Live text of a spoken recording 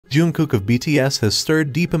Jungkook of BTS has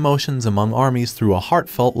stirred deep emotions among armies through a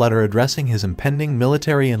heartfelt letter addressing his impending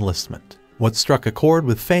military enlistment. What struck a chord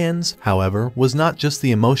with fans, however, was not just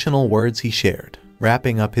the emotional words he shared.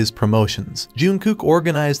 Wrapping up his promotions, Jungkook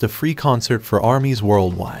organized a free concert for armies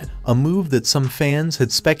worldwide, a move that some fans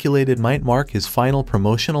had speculated might mark his final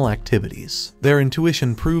promotional activities. Their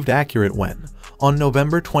intuition proved accurate when, on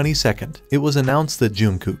November 22nd, it was announced that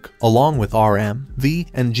Jungkook, along with RM, V,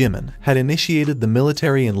 and Jimin, had initiated the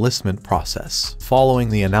military enlistment process. Following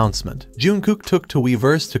the announcement, Jungkook took to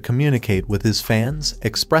Weverse to communicate with his fans,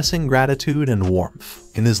 expressing gratitude and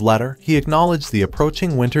warmth. In his letter, he acknowledged the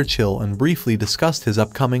approaching winter chill and briefly discussed his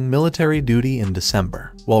upcoming military duty in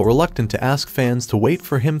December. While reluctant to ask fans to wait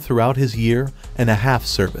for him throughout his year-and-a-half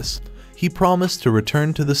service, he promised to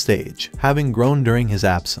return to the stage, having grown during his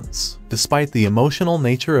absence. Despite the emotional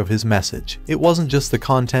nature of his message, it wasn't just the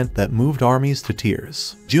content that moved armies to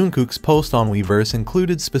tears. Jungkook's post on Weverse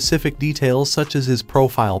included specific details such as his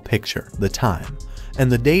profile picture, the time,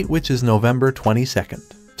 and the date, which is November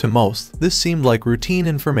 22nd. To most, this seemed like routine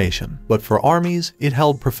information, but for armies, it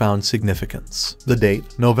held profound significance. The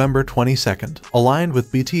date, November 22nd, aligned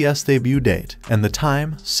with BTS' debut date, and the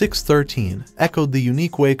time, 6/13, echoed the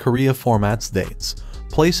unique way Korea formats dates,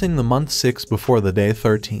 placing the month 6 before the day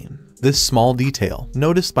 13. This small detail,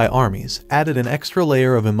 noticed by armies, added an extra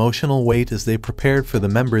layer of emotional weight as they prepared for the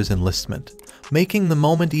members' enlistment, making the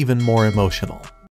moment even more emotional.